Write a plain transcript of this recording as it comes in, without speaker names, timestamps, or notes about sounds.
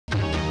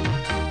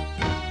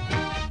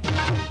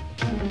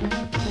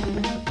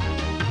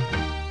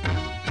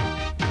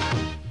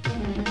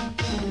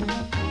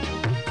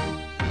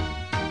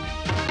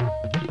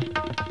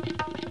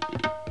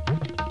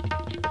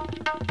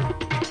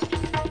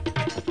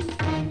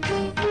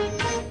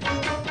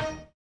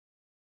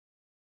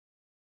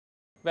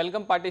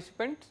Welcome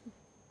participants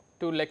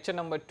to lecture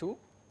number 2.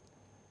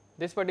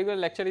 This particular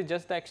lecture is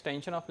just the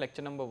extension of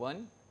lecture number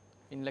 1.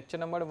 In lecture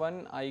number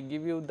 1, I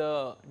give you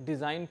the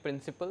design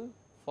principle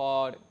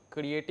for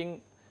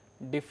creating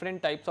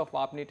different types of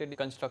warp knitted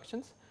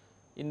constructions.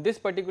 In this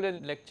particular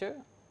lecture,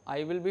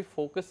 I will be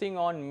focusing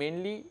on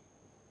mainly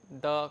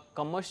the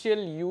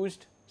commercial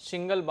used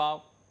single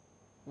bar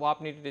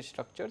warp knitted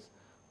structures,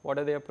 what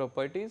are their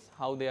properties,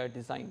 how they are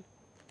designed.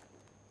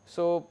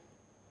 So,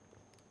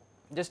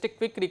 just a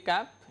quick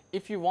recap,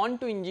 if you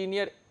want to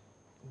engineer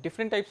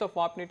different types of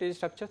warp knitted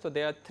structure, so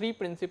there are three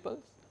principles,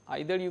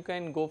 either you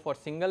can go for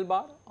single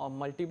bar or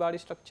multi bar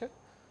structure.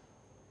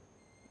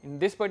 In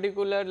this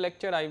particular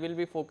lecture, I will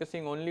be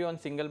focusing only on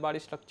single bar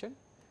structure.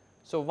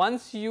 So,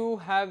 once you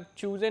have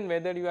chosen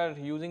whether you are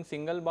using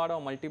single bar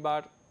or multi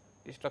bar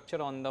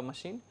structure on the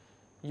machine,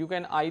 you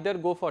can either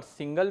go for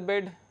single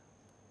bed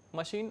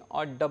machine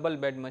or double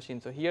bed machine.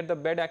 So, here the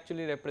bed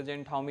actually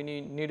represent how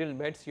many needle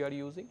beds you are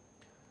using.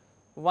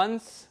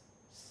 Once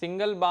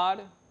single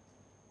bar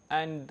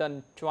and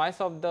the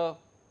choice of the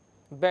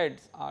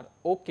beds are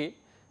okay,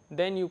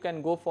 then you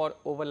can go for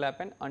overlap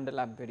and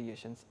underlap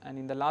variations. And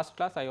in the last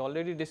class, I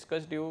already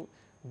discussed you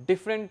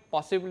different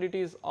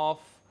possibilities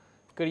of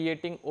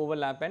creating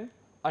overlap and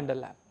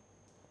underlap.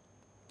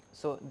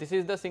 So, this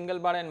is the single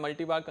bar and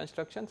multi bar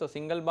construction. So,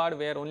 single bar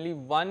where only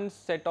one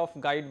set of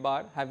guide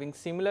bar having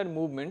similar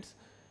movements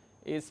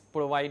is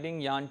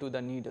providing yarn to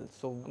the needle.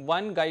 So,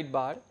 one guide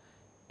bar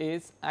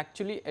is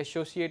actually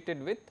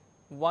associated with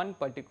one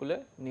particular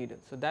needle.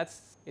 So, that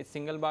is a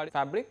single bar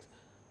fabrics,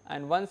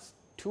 and once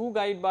two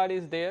guide bar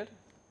is there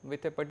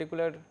with a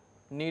particular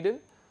needle,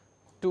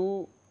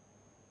 two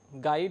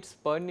guides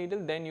per needle,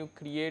 then you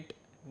create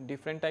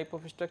different type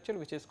of structure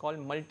which is called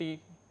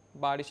multi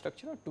bar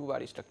structure or two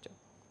bar structure.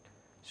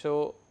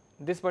 So,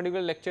 this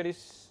particular lecture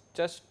is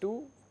just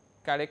to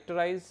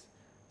characterize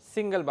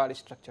single bar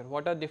structure,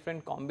 what are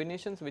different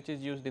combinations which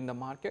is used in the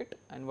market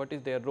and what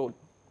is their role.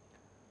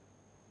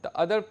 The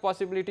other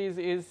possibilities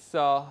is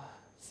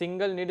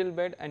single needle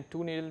bed and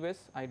two needle beds.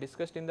 I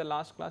discussed in the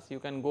last class, you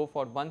can go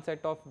for one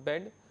set of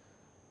bed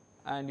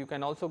and you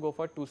can also go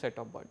for two set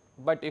of bed.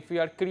 But if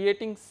you are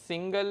creating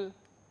single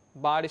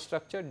bar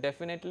structure,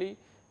 definitely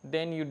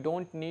then you do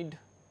not need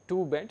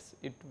two beds,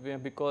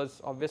 because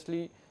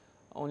obviously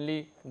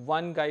only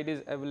one guide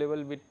is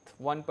available with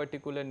one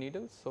particular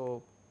needle.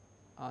 So,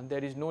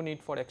 there is no need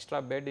for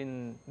extra bed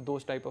in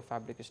those type of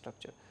fabric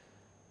structure.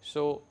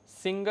 So,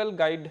 single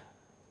guide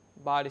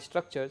bar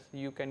structures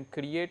you can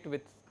create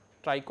with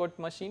Tricot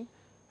machine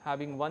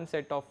having one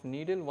set of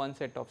needle, one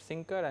set of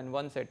sinker and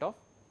one set of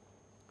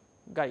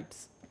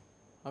guides.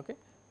 Okay.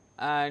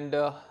 And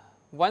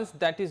once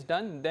that is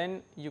done,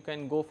 then you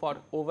can go for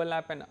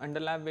overlap and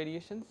underlap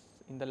variations.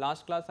 In the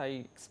last class,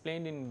 I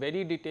explained in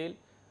very detail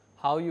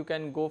how you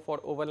can go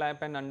for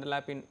overlap and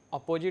underlap in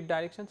opposite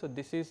direction. So,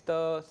 this is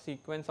the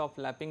sequence of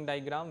lapping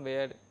diagram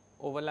where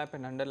overlap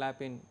and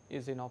underlap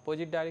is in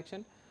opposite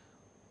direction.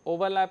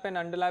 Overlap and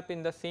underlap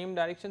in the same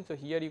direction. So,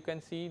 here you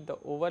can see the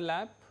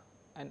overlap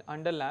and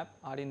underlap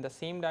are in the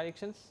same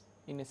directions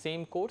in the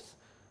same course.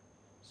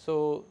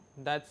 So,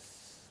 that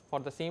is for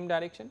the same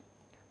direction.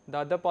 The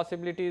other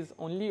possibility is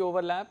only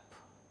overlap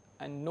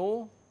and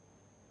no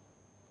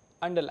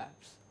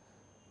underlaps.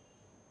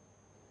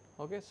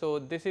 Okay. So,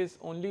 this is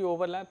only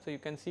overlap. So, you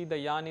can see the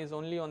yarn is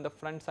only on the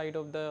front side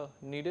of the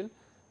needle,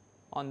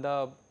 on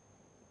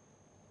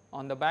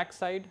the back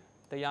side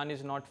the yarn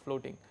is not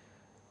floating.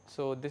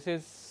 So, this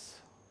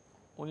is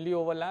only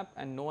overlap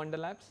and no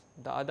underlaps.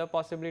 The other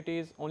possibility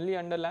is only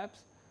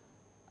underlaps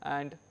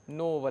and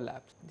no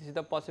overlaps. This is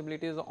the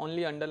possibility is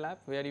only underlap,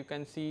 where you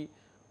can see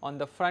on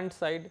the front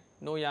side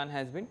no yarn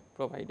has been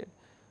provided.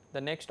 The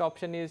next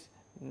option is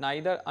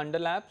neither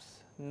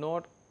underlaps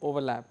nor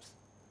overlaps.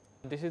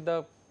 This is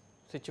the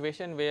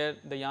situation where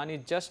the yarn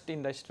is just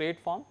in the straight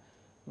form,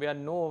 where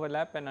no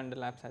overlap and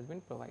underlaps has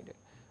been provided.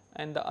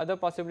 And the other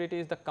possibility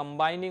is the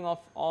combining of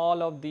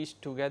all of these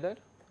together.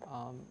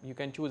 You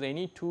can choose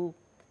any two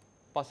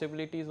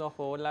possibilities of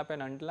overlap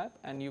and underlap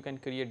and you can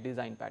create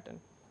design pattern.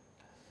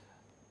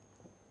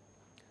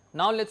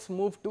 Now, let us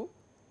move to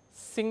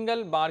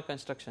single bar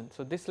construction.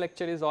 So, this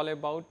lecture is all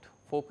about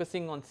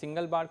focusing on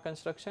single bar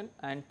construction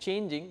and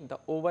changing the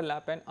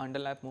overlap and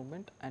underlap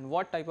movement and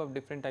what type of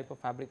different type of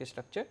fabric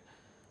structure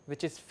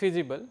which is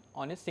feasible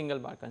on a single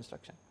bar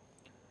construction.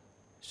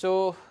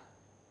 So,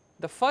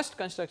 the first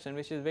construction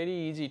which is very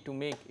easy to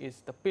make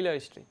is the pillar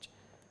stitch.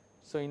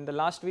 So, in the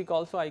last week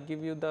also I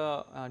give you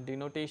the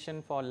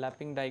denotation for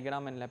lapping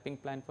diagram and lapping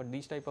plan for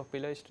these type of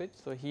pillar stitch.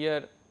 So,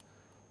 here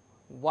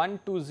 1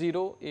 to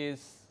 0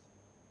 is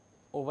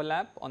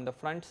overlap on the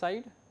front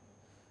side,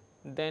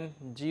 then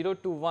 0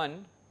 to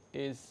 1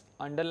 is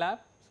underlap.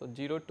 So,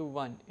 0 to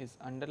 1 is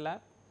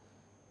underlap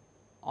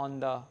on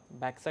the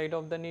back side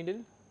of the needle,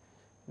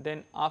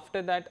 then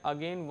after that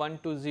again 1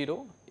 to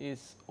 0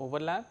 is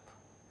overlap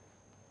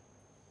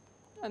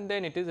and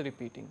then it is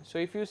repeating. So,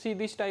 if you see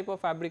this type of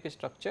fabric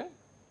structure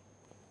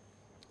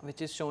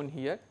which is shown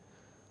here,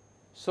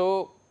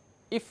 so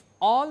if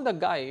all the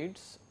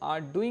guides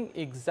are doing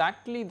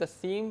exactly the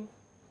same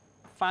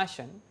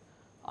fashion,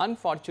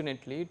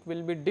 unfortunately it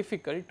will be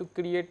difficult to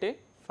create a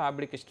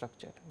fabric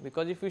structure,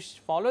 because if you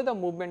follow the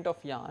movement of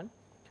yarn,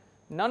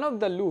 none of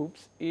the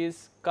loops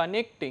is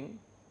connecting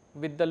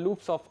with the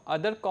loops of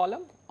other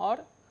column or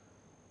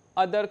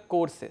other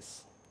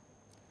courses.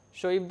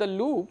 So, if the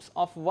loops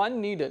of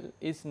one needle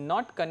is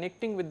not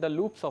connecting with the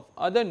loops of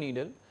other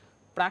needle,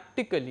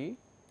 practically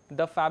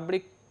the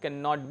fabric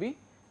cannot be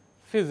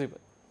feasible,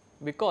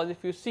 because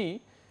if you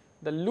see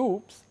the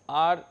loops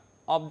are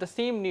of the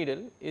same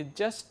needle is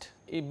just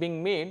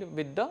being made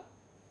with the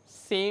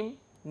same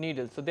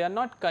needle. So, they are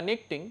not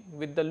connecting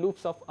with the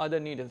loops of other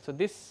needles. So,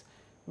 this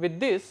with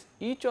this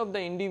each of the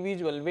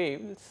individual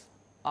wales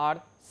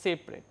are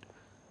separate,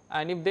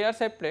 and if they are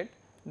separate,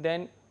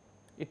 then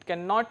it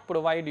cannot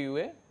provide you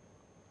a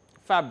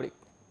fabric.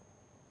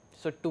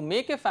 So, to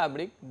make a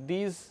fabric,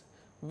 these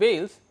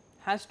wales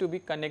has to be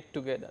connect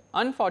together.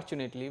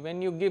 Unfortunately,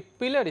 when you give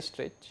pillar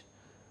stitch,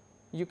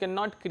 you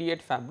cannot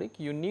create fabric,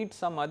 you need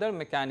some other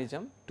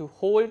mechanism to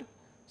hold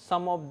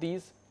some of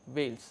these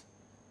wales,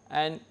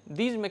 and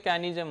these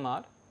mechanism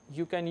are,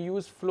 you can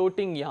use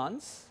floating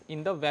yarns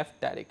in the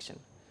weft direction.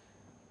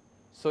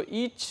 So,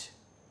 each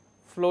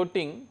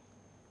floating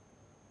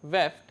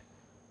weft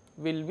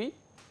will be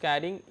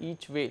carrying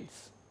each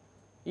wales,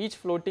 each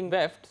floating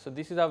weft. So,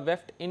 this is a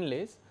weft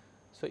inlays.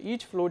 So,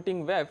 each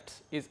floating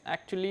weft is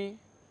actually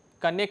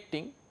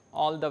connecting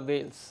all the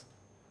wales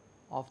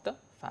of the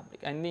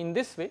fabric, and in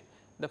this way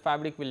the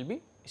fabric will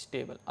be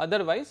stable.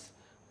 Otherwise,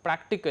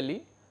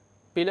 practically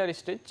pillar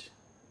stitch,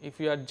 if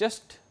you are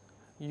just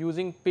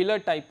using pillar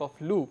type of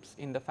loops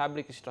in the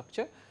fabric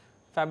structure,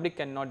 fabric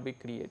cannot be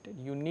created.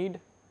 You need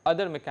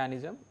other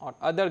mechanism or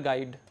other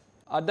guide,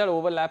 other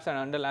overlaps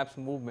and underlaps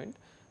movement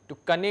to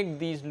connect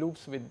these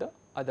loops with the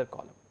other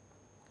column.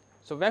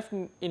 So, weft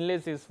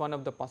inlays is one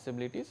of the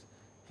possibilities.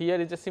 Here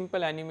is a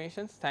simple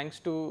animations, thanks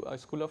to a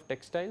School of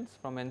Textiles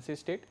from NC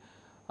State.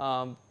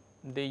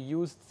 They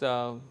used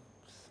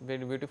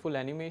very beautiful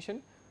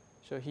animation.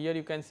 So, here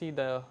you can see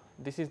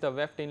this is the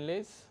weft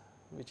inlays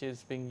which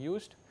is being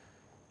used.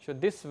 So,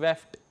 this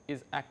weft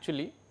is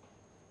actually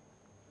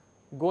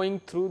going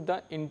through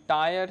the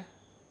entire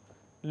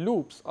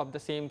loops of the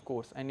same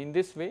course, and in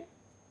this way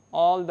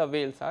all the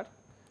wales are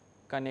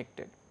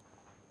connected.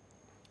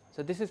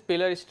 So, this is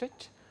pillar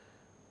stitch.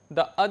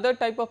 The other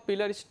type of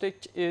pillar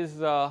stitch is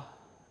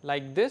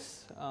like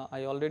this.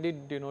 I already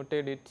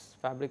denoted its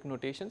fabric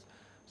notations.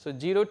 So,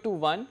 0 to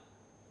 1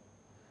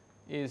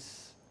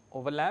 is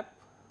overlap,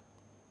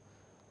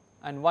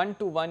 and 1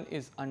 to 1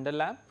 is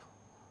underlap,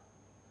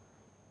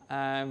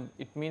 and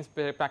it means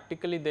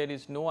practically there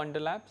is no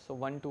underlap. So,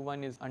 1 to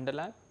 1 is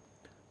underlap,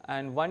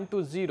 and 1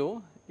 to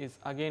 0 is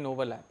again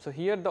overlap. So,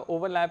 here the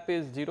overlap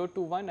is 0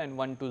 to 1 and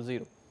 1 to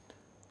 0.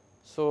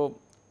 So,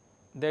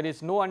 there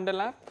is no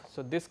underlap.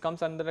 So, this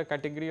comes under a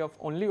category of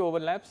only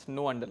overlaps,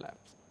 no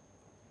underlaps.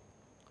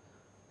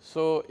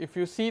 So, if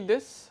you see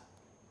this,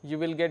 you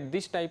will get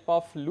this type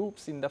of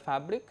loops in the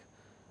fabric,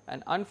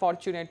 and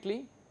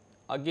unfortunately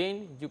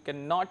again you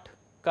cannot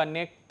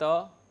connect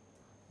the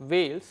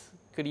wales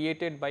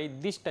created by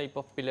this type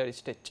of pillar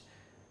stitch.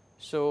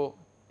 So,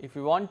 if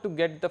you want to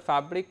get the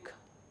fabric,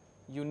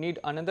 you need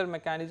another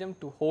mechanism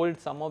to hold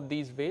some of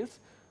these wales,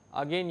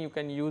 again you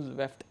can use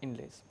weft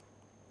inlays.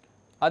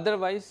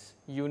 Otherwise,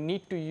 you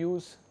need to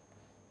use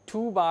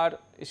 2 bar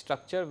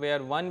structure,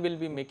 where one will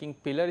be making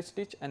pillar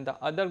stitch and the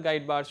other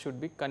guide bar should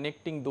be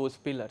connecting those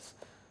pillars.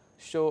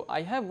 So,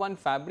 I have one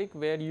fabric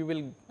where you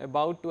will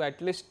about to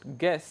at least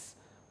guess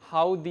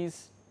how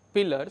these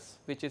pillars,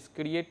 which is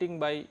creating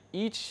by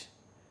each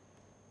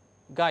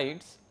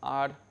guides,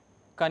 are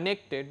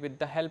connected with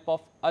the help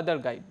of other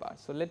guide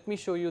bars. So, let me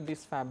show you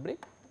this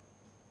fabric.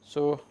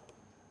 So,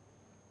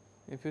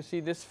 if you see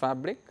this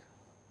fabric,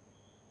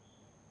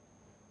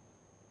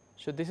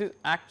 so this is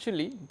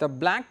actually the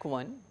black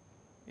one.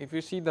 If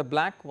you see the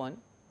black one,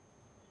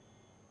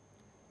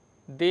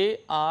 they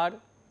are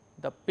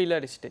the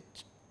pillar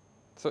stitch.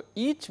 So,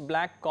 each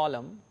black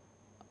column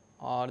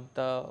or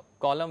the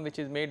column which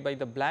is made by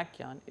the black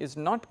yarn is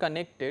not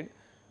connected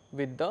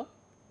with the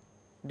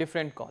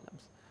different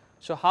columns.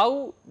 So,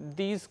 how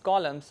these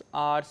columns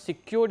are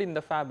secured in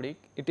the fabric?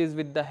 It is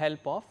with the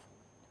help of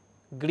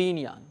green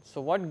yarn.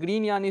 So, what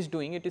green yarn is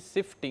doing? It is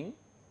shifting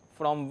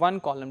from one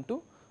column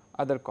to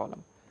other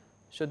column.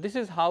 So, this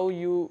is how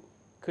you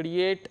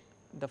create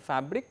the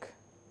fabric.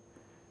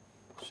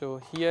 So,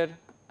 here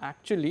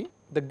actually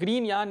the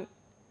green yarn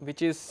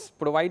which is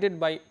provided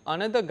by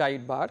another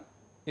guide bar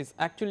is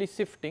actually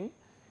shifting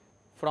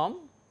from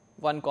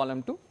one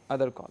column to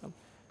other column.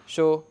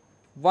 So,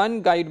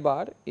 one guide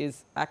bar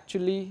is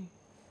actually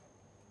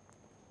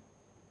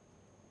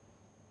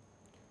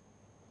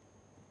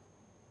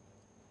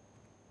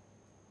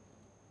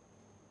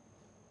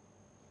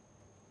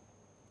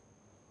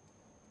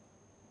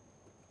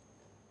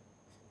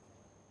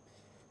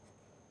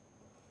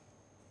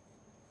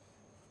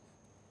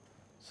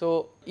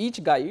so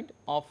each guide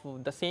of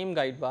the same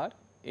guide bar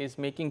is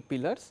making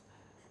pillars.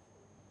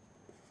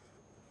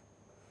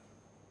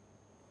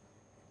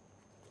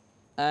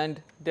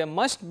 and there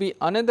must be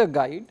another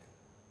guide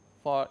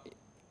for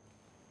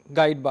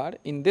guide bar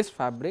in this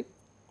fabric,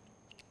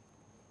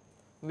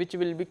 which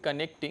will be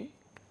connecting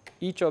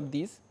each of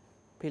these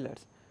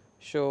pillars.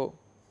 So,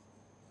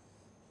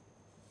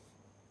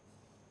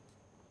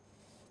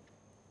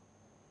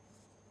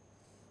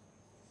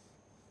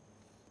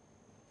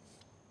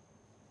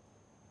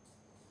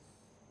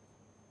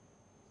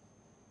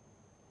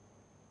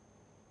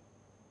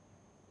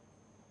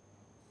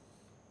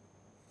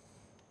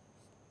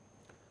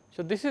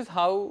 this is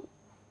how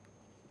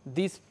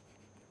these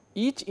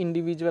each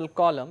individual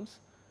columns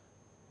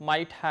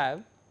might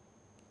have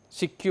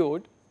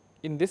secured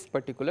in this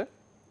particular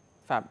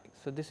fabric.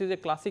 So, this is a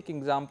classic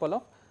example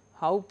of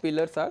how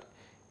pillars are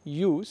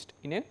used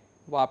in a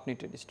warp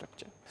knitted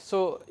structure.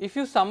 So, if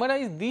you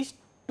summarize these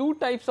two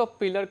types of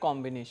pillar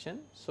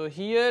combination, so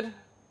here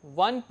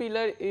one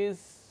pillar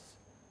is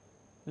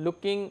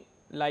looking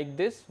like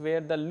this, where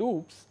the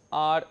loops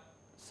are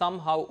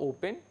somehow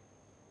open,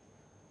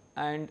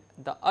 and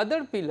the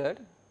other pillar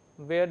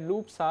where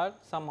loops are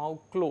somehow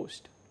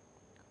closed.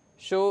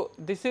 So,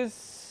 this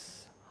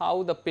is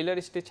how the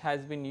pillar stitch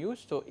has been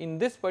used. So, in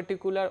this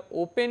particular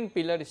open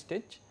pillar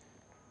stitch,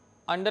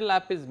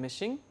 underlap is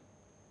missing.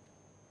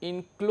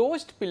 In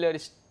closed pillar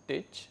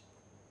stitch,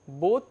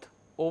 both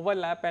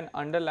overlap and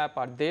underlap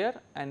are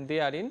there, and they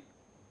are in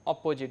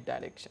opposite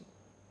direction.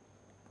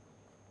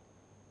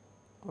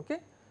 Okay.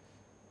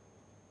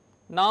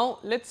 Now,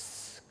 let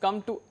us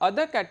come to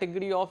other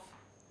category of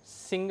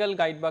single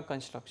guide bar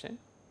construction.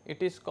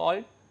 It is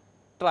called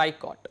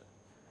tricot.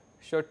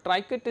 So,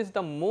 tricot is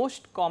the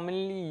most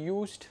commonly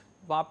used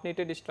warp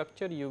knitted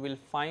structure you will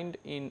find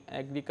in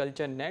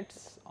agriculture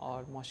nets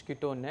or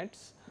mosquito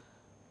nets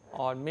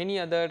or many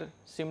other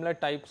similar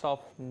types of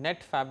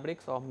net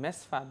fabrics or mesh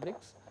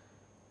fabrics.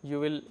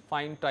 You will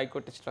find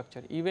tricot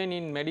structure. Even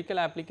in medical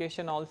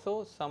application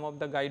also, some of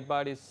the guide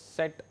bar is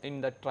set in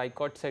the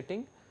tricot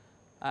setting,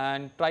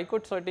 and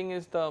tricot setting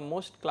is the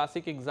most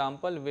classic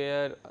example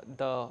where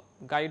the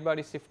guide bar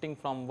is shifting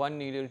from one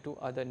needle to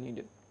other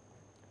needle.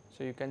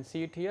 So, you can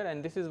see it here,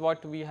 and this is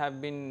what we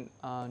have been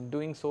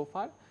doing so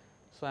far.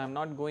 So, I am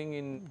not going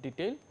in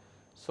detail.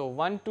 So,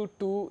 1 to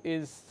 2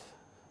 is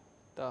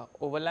the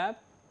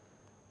overlap,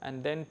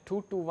 and then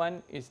 2 to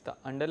 1 is the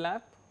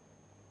underlap,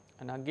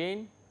 and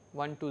again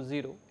 1 to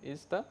 0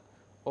 is the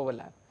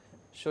overlap.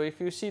 So, if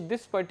you see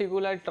this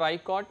particular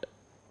tricot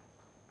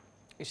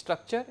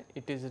structure,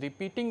 it is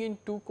repeating in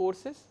two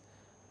courses,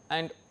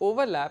 and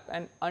overlap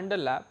and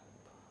underlap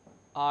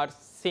are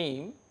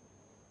same,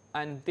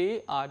 and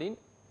they are in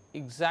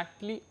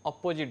exactly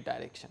opposite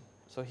direction.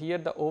 So, here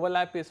the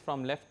overlap is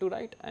from left to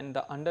right, and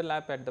the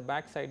underlap at the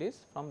back side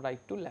is from right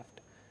to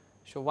left.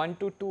 So, 1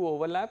 to 2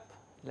 overlap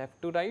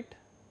left to right,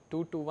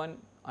 2 to 1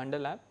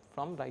 underlap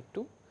from right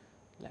to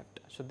left.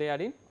 So, they are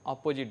in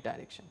opposite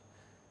direction.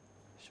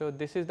 So,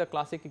 this is the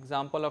classic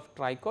example of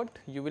tricot.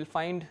 You will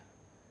find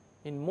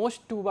in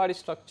most 2 bar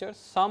structures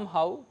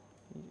somehow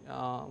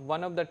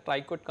one of the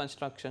tricot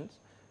constructions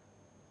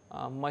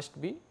must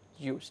be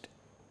used.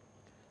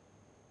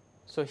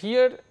 So,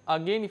 here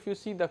again if you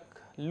see the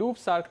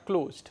loops are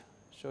closed.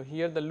 So,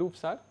 here the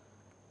loops are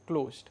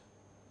closed.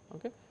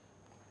 Okay.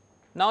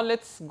 Now,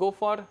 let us go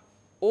for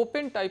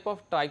open type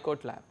of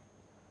tricot lap.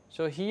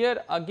 So,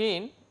 here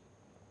again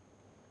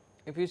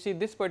if you see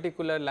this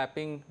particular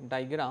lapping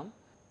diagram,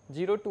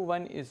 0 to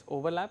 1 is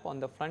overlap on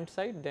the front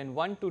side, then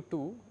 1 to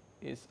 2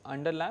 is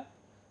underlap,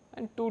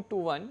 and 2 to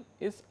 1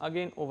 is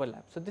again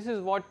overlap. So, this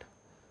is what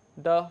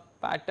the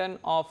pattern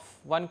of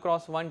 1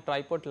 cross 1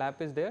 tripod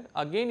lap is there.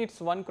 Again it is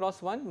 1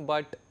 cross 1,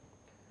 but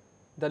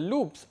the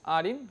loops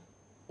are in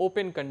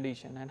open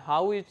condition. And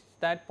how is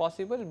that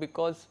possible?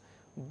 Because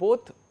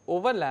both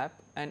overlap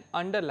and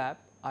underlap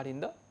are in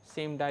the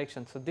same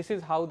direction. So, this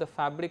is how the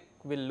fabric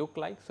will look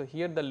like. So,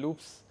 here the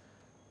loops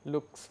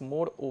looks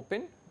more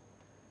open.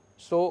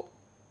 So,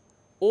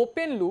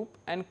 open loop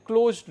and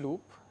closed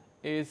loop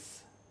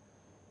is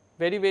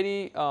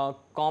very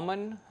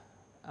common,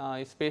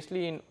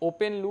 especially in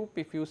open loop.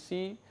 If you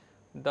see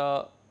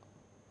the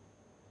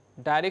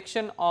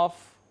direction of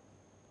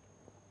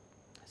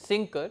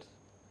sinker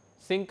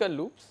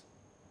loops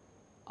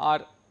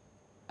are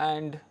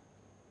and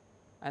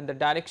the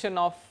direction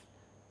of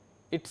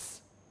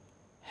its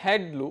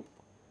head loop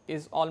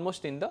is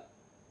almost in the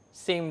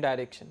same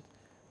direction.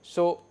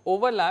 So,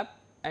 overlap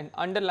and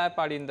underlap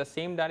are in the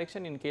same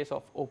direction in case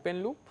of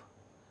open loop,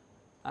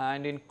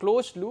 and in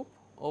closed loop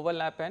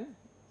overlap and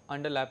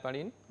underlap are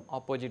in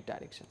opposite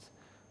directions.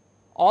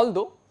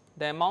 Although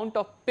the amount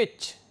of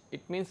pitch,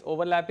 it means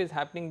overlap is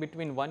happening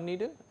between one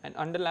needle and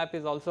underlap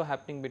is also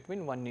happening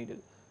between one needle,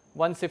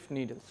 one shift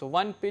needle. So,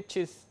 one pitch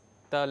is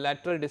the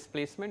lateral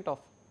displacement of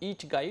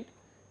each guide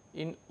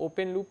in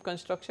open loop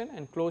construction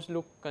and closed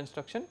loop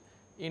construction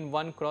in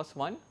 1 cross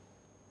 1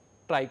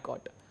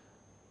 tricot.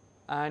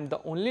 And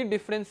the only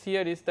difference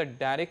here is the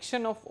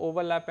direction of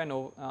overlap and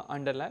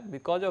underlap.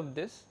 Because of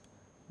this,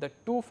 the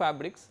two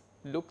fabrics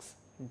looks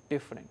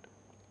different.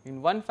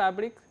 In one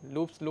fabric,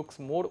 loops looks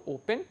more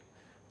open,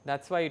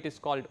 that is why it is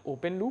called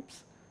open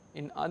loops,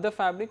 In other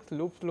fabrics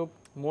loops look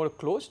more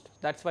closed,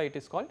 that is why it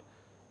is called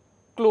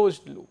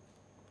closed loop.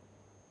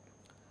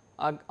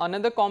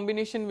 Another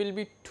combination will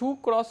be 2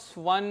 cross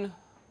 1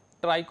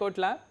 tricot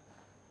lap.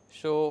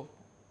 So,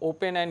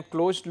 open and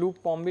closed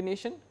loop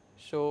combination.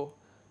 So,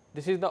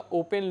 this is the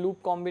open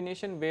loop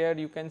combination where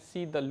you can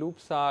see the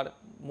loops are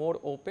more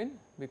open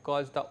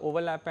because the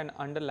overlap and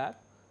underlap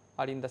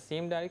are in the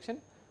same direction.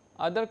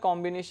 Other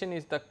combination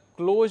is the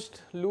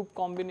closed loop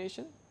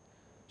combination.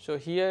 So,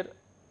 here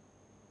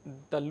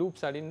the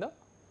loops are in the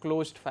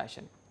closed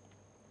fashion.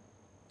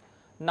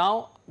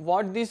 Now,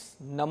 what these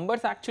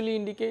numbers actually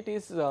indicate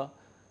is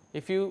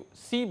if you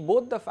see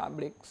both the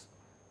fabrics,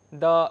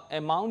 the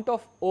amount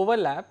of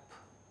overlap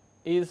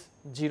is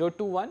 0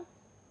 to 1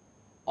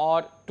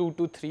 or 2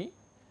 to 3,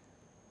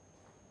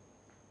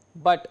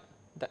 but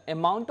the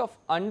amount of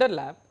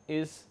underlap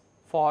is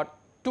for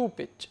 2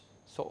 pitch.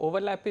 So,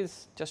 overlap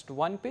is just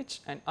 1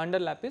 pitch and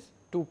underlap is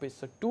 2 pitch.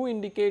 So, 2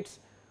 indicates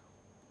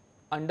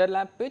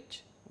underlap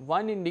pitch,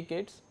 1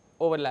 indicates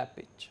overlap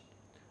pitch,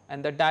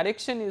 and the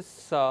direction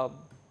is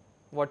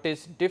what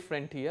is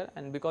different here,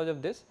 and because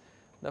of this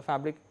the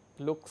fabric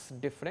looks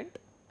different,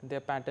 their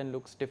pattern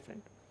looks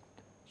different.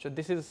 So,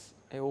 this is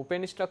a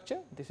open structure,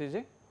 this is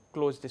a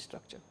closed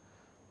structure.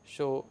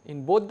 So,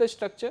 in both the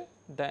structure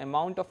the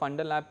amount of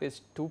underlap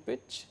is 2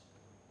 pitch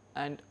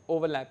and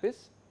overlap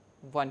is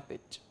 1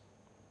 pitch.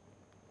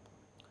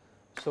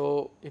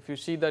 So, if you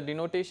see the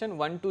denotation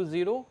 1 to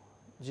 0,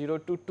 0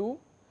 to 2.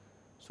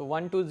 So,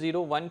 1 to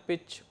 0 1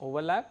 pitch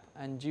overlap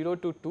and 0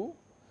 to 2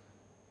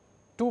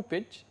 2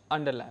 pitch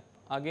underlap,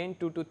 again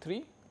 2 to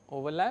 3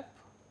 overlap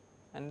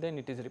and then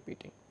it is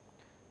repeating.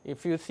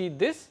 If you see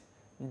this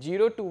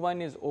 0 to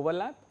 1 is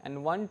overlap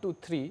and 1 to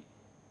 3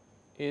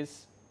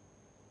 is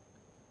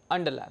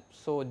underlap.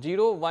 So,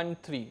 0 1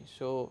 3.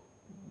 So,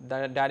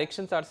 the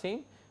directions are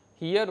same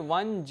here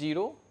 1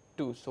 0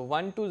 2. So,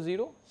 1 to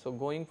 0. So,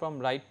 going from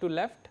right to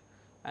left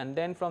and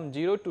then from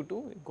 0 to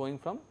 2 going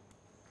from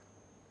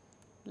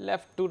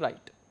left to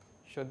right.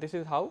 So, this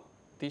is how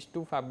these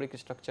two fabric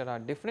structure are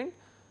different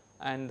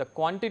and the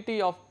quantity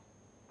of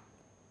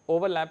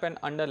overlap and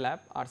underlap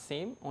are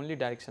same, only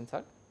directions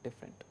are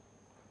different.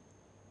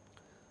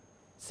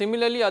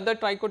 Similarly, other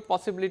tricot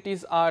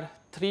possibilities are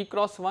 3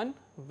 cross 1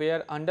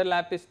 where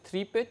underlap is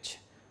 3 pitch,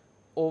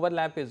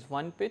 overlap is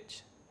 1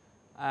 pitch,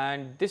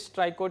 and this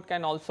tricot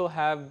can also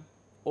have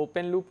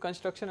open loop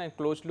construction and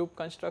closed loop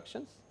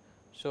constructions.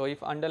 So,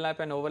 if underlap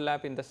and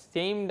overlap in the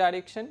same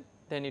direction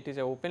then it is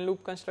a open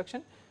loop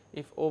construction,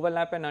 if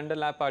overlap and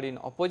underlap are in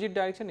opposite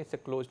direction it is a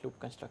closed loop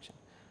construction.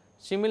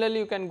 Similarly,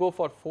 you can go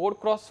for 4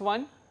 cross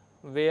 1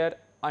 where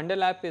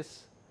underlap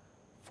is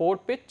 4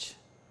 pitch,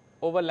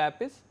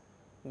 overlap is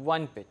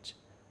 1 pitch,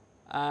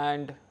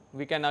 and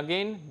we can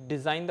again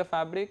design the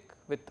fabric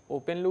with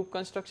open loop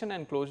construction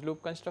and closed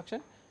loop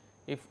construction.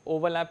 If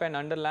overlap and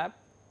underlap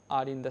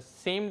are in the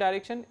same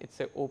direction it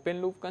is a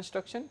open loop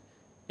construction,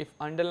 if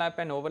underlap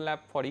and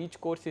overlap for each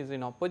course is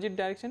in opposite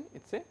direction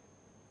it is a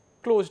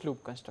closed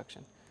loop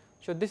construction.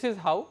 So, this is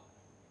how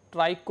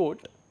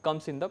tricot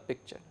comes in the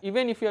picture.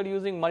 Even if you are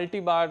using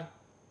multi-bar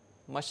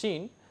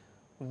machine,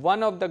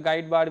 one of the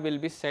guide bar will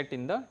be set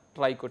in the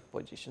tricot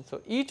position.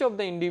 So, each of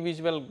the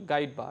individual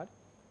guide bar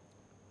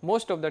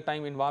most of the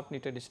time in warp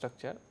knitted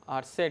structure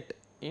are set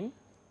in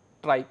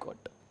tricot.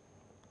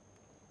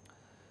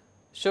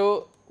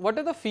 So, what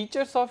are the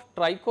features of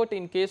tricot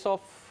in case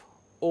of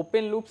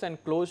open loops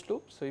and closed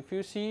loops? So, if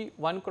you see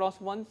 1 cross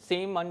 1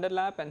 same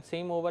underlap and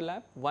same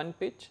overlap 1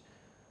 pitch,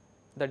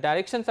 the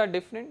directions are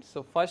different.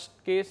 So, first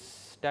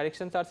case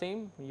directions are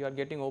same, you are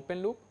getting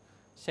open loop,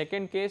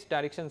 second case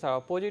directions are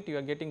opposite, you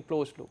are getting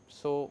closed loop.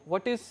 So,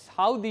 what is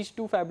how these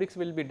two fabrics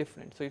will be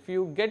different? So, if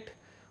you get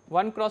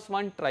 1 cross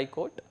 1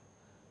 tricot,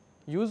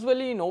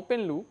 usually in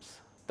open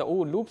loops the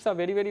loops are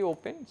very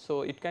open.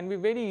 So, it can be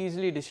very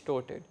easily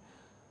distorted,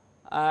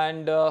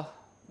 and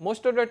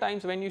most of the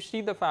times when you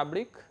see the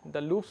fabric the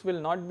loops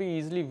will not be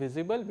easily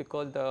visible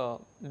because the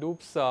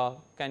loops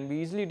can be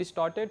easily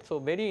distorted. So,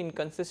 very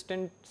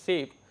inconsistent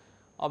shape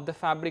of the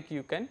fabric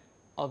you can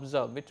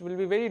observe, which will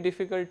be very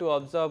difficult to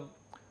observe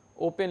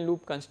open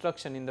loop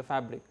construction in the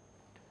fabric.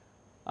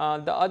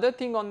 The other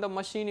thing on the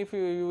machine, if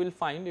you will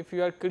find, if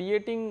you are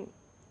creating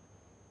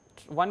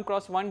 1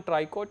 cross 1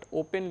 tricot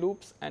open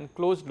loops and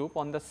closed loop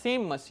on the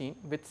same machine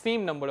with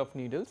same number of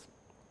needles,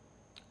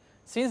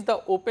 since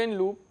the open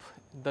loop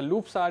the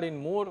loops are in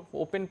more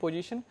open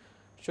position,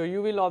 so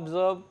you will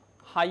observe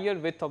higher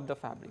width of the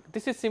fabric.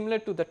 This is similar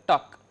to the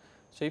tuck.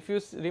 So, if you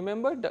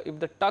remember if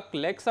the tuck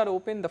legs are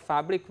open the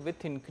fabric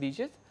width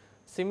increases.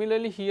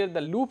 Similarly, here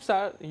the loops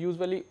are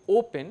usually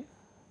open.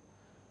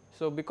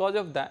 So, because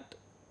of that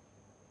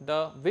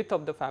the width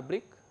of the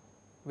fabric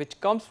which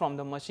comes from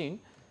the machine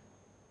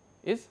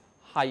is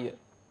higher.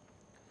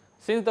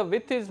 Since the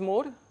width is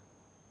more,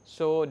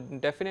 so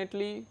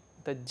definitely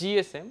the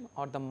GSM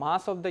or the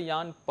mass of the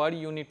yarn per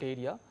unit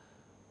area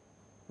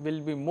will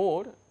be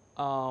more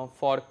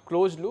for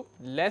closed loop,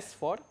 less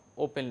for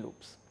open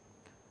loops,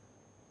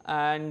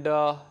 and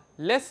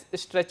less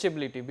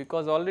stretchability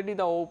because already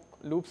the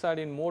loops are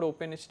in more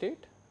open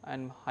state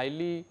and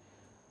highly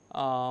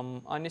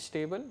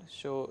unstable.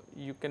 So,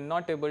 you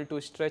cannot able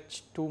to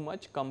stretch too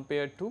much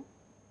compared to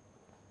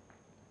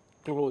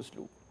closed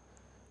loop.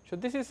 So,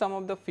 this is some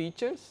of the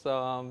features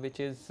which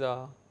is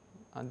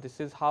and this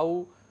is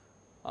how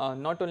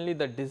not only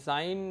the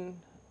design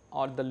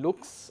or the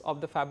looks of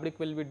the fabric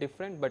will be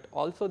different, but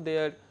also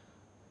their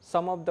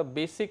some of the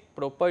basic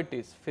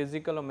properties,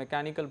 physical or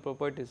mechanical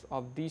properties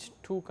of these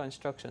two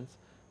constructions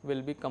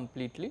will be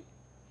completely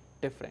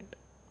different.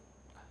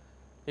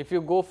 If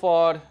you go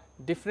for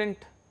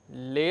different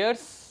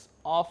layers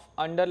of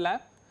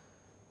underlap,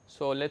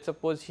 so let us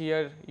suppose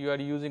here you are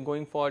using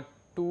going for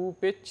 2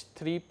 pitch,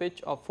 3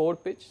 pitch or 4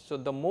 pitch. So,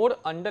 the more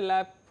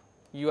underlap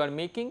you are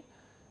making,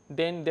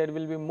 then there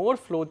will be more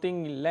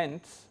floating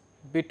lengths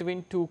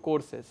between two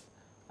courses,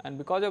 and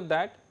because of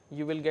that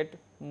you will get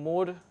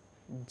more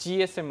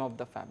GSM of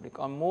the fabric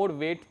or more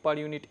weight per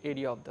unit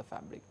area of the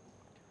fabric.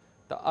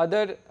 The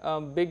other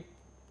big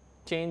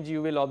change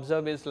you will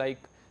observe is like,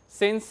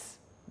 since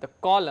the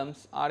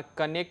columns are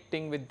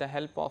connecting with the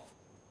help of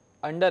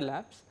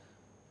underlaps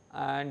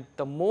and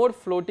the more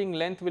floating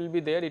length will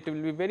be there, it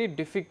will be very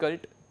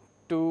difficult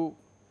to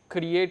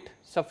create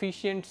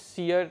sufficient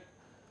shear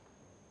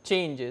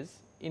changes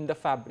in the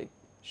fabric.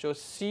 So,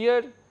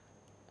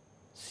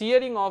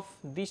 shearing of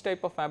these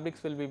type of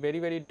fabrics will be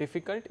very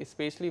difficult,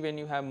 especially when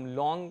you have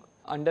long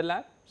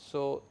underlap.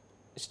 So,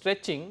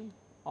 stretching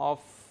of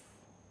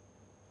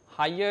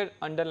higher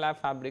underlap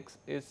fabrics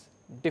is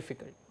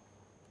difficult.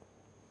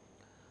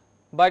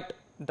 But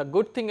the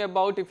good thing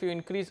about if you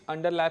increase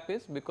underlap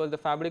is because the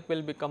fabric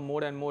will become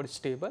more and more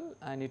stable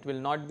and it will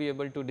not be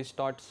able to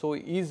distort so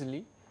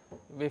easily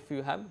if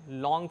you have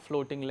long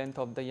floating length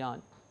of the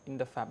yarn in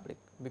the fabric,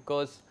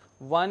 because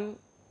one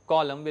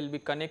column will be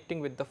connecting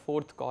with the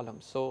fourth column.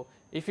 So,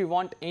 if you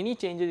want any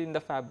changes in the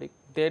fabric,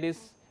 there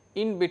is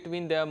in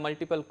between there are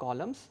multiple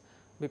columns,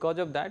 because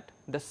of that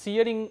the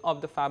shearing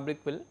of the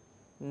fabric will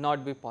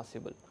not be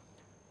possible.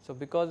 So,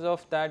 because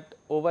of that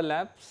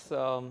overlaps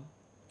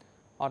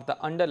or the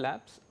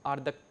underlaps are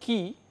the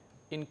key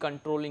in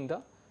controlling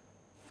the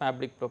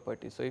fabric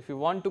properties. So, if you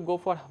want to go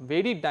for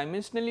very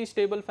dimensionally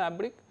stable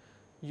fabric,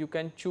 you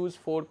can choose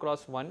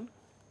 4x1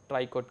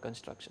 tricot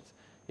constructions.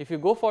 If you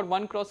go for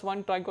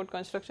 1x1 tricot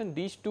construction,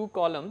 these two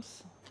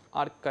columns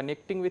are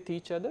connecting with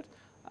each other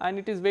and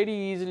it is very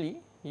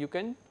easily you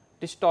can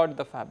distort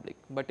the fabric,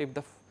 but if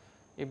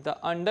the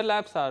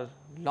underlaps are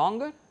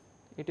longer,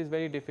 it is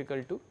very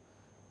difficult to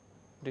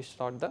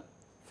distort the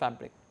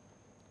fabric.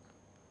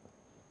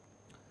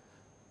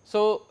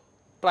 So,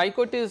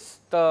 tricot is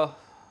the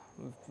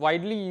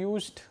widely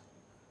used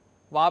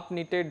warp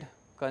knitted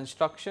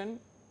construction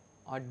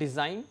or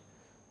design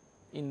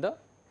in the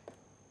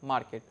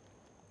market.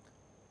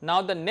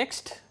 Now, the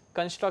next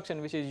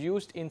construction which is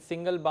used in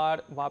single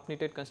bar warp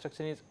knitted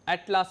construction is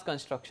Atlas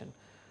construction.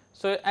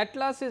 So,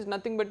 Atlas is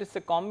nothing but it is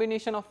a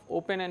combination of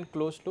open and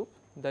closed loop.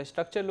 The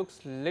structure looks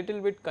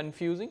little bit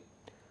confusing,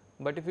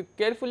 but if you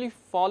carefully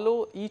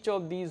follow each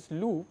of these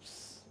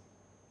loops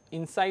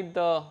inside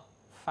the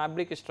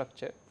fabric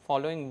structure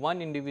following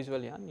one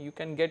individual yarn, you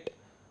can get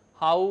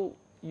how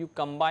you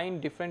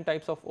combine different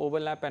types of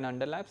overlap and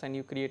underlaps and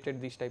you created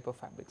this type of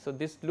fabric. So,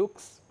 this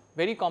looks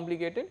very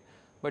complicated,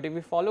 but if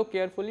you follow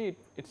carefully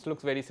it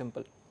looks very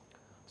simple.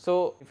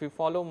 So, if you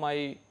follow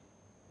my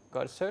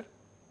cursor,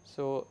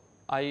 so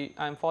I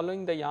am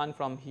following the yarn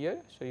from here.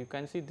 So, you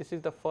can see this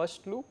is the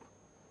first loop,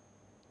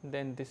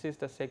 then this is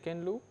the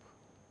second loop,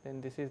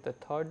 then this is the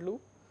third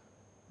loop,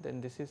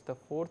 then this is the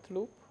fourth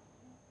loop,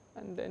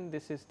 and then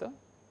this is the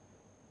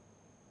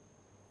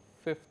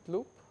fifth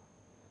loop,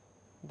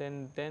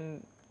 then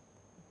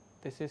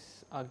this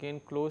is again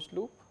closed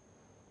loop,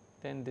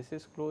 then this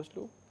is closed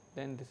loop,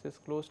 then this is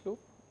closed loop,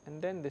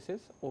 and then this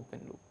is open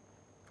loop.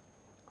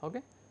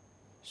 Okay.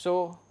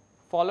 So,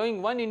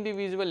 following one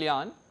individual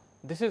yarn,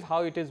 this is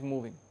how it is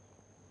moving.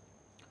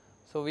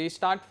 So, we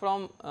start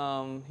from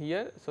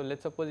here. So, let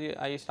us suppose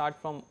I start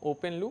from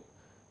open loop.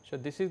 So,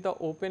 this is the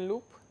open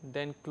loop,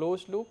 then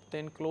closed loop,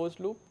 then closed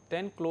loop,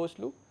 then closed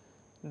loop,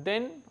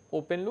 then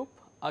open loop,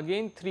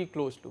 again 3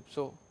 closed loop.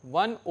 So,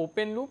 1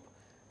 open loop,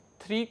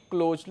 3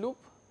 closed loop,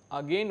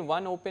 again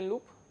 1 open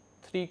loop,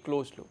 3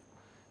 closed loop.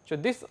 So,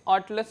 this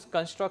Atlas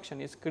construction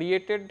is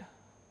created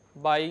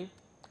by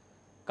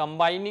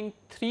combining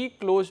 3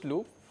 closed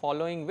loop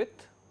following with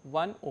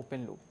 1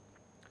 open loop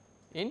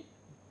in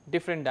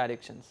different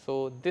directions.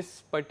 So,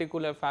 this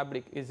particular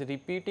fabric is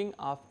repeating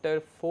after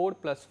 4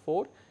 plus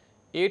 4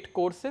 8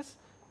 courses,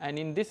 and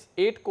in this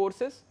 8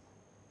 courses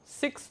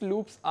 6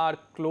 loops are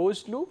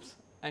closed loops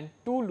and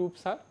 2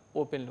 loops are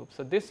open loops.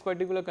 So, this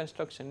particular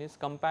construction is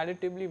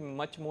comparatively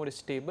much more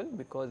stable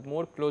because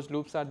more closed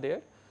loops are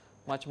there,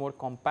 much more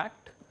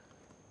compact,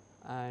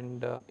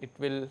 and it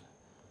will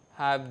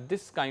have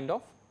this kind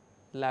of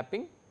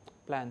lapping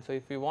plan. So,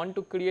 if we want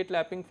to create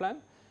lapping plan,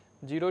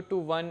 0 to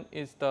 1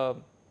 is the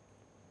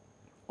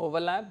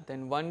overlap,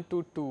 then 1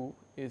 to 2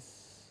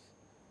 is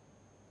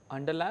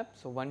underlap.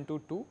 So, 1 to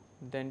 2,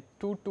 then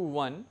 2 to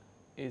 1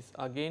 is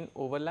again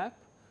overlap,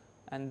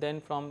 and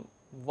then from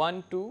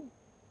 1 to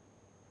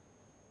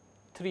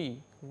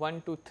 3,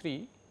 1 to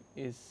 3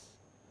 is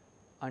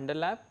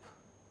underlap,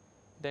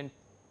 then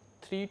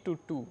 3 to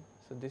 2.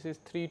 So, this is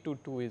 3 to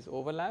 2 is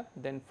overlap,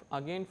 then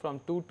again from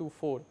 2 to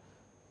 4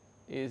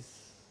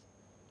 is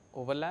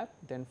overlap,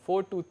 then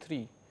 4 to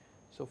 3.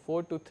 So,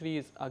 4 to 3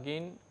 is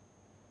again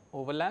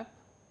overlap,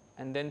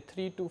 and then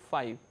 3 to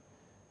 5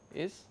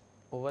 is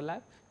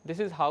overlap. This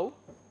is how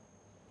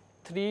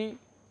 3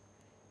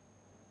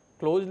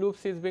 closed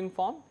loops is being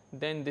formed.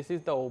 Then this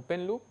is the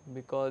open loop,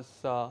 because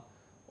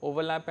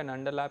overlap and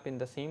underlap in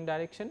the same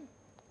direction,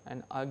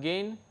 and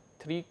again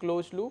 3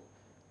 closed loop,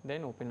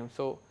 then open loop.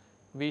 So,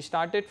 we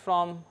started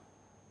from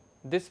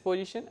this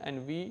position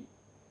and we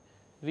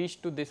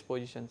reached to this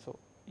position. So,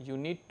 you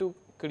need to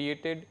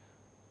created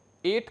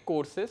 8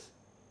 courses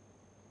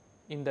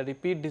in the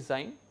repeat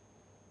design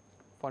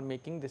for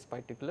making this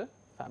particular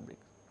fabric.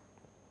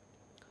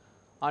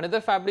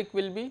 Another fabric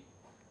will be,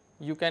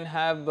 you can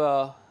have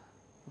the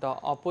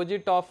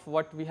opposite of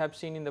what we have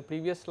seen in the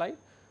previous slide.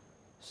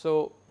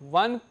 So,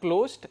 1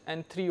 closed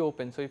and 3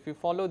 open. So, if you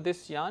follow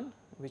this yarn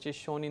which is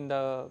shown in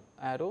the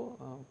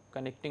arrow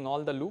connecting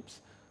all the loops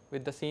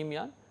with the same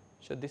yarn.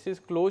 So, this is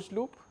closed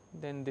loop,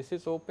 then this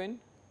is open,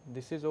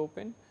 this is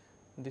open,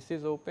 this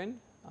is open,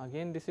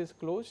 again this is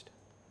closed,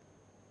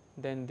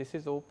 then this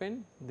is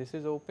open, this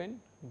is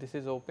open, this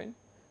is open,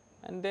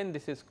 and then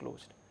this is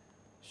closed.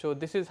 So,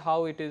 this is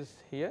how it is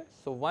here.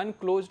 So, 1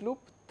 closed loop,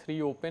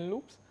 3 open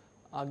loops,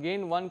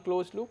 again 1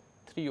 closed loop,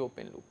 3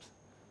 open loops.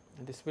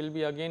 And this will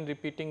be again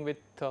repeating with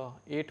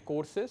 8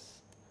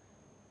 courses,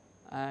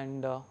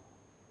 and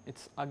it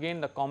is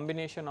again the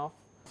combination of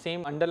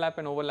same underlap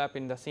and overlap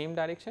in the same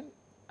direction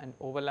and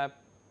overlap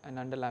and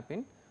underlap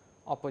in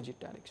opposite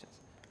directions.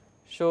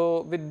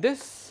 So, with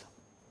this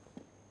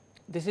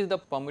is the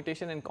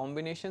permutation and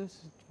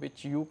combinations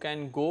which you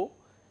can go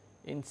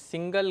in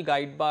single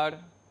guide bar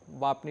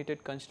warp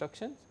knitted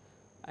constructions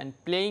and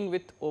playing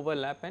with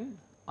overlap and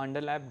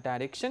underlap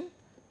direction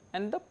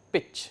and the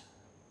pitch.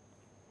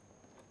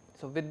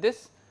 So, with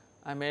this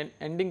I am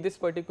ending this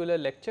particular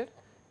lecture.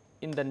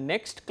 In the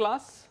next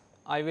class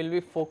I will be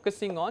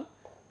focusing on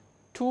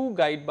 2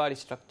 guide bar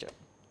structure,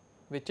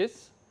 which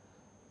is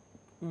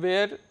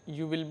where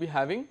you will be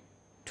having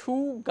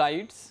 2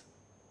 guides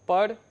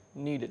per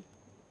needle.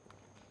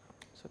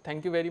 So,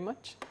 thank you very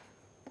much.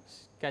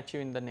 Catch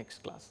you in the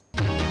next class.